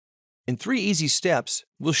In 3 easy steps,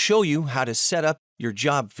 we'll show you how to set up your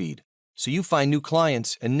job feed so you find new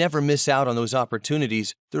clients and never miss out on those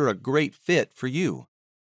opportunities that are a great fit for you.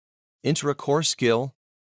 Enter a core skill,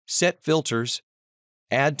 set filters,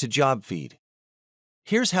 add to job feed.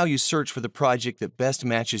 Here's how you search for the project that best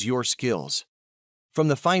matches your skills. From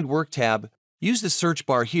the Find Work tab, use the search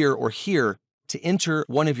bar here or here to enter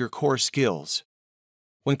one of your core skills.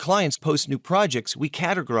 When clients post new projects, we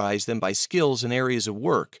categorize them by skills and areas of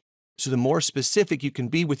work, so the more specific you can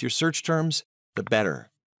be with your search terms, the better.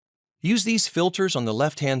 Use these filters on the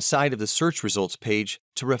left-hand side of the search results page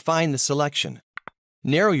to refine the selection.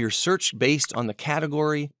 Narrow your search based on the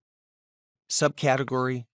category,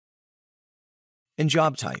 subcategory, and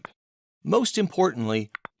job type. Most importantly,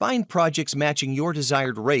 find projects matching your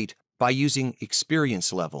desired rate by using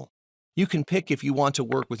experience level. You can pick if you want to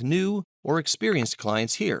work with new or experienced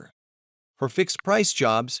clients here. For fixed price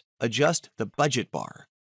jobs, adjust the budget bar.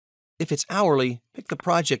 If it's hourly, pick the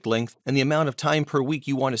project length and the amount of time per week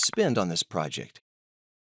you want to spend on this project.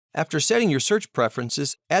 After setting your search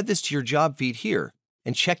preferences, add this to your job feed here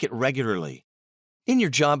and check it regularly. In your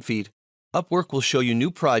job feed, Upwork will show you new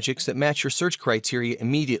projects that match your search criteria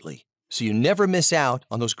immediately, so you never miss out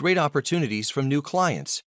on those great opportunities from new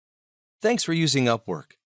clients. Thanks for using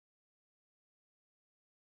Upwork.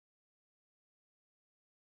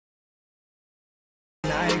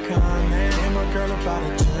 Icon, man, my girl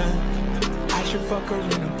about a 10. I should fuck her in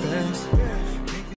the Benz.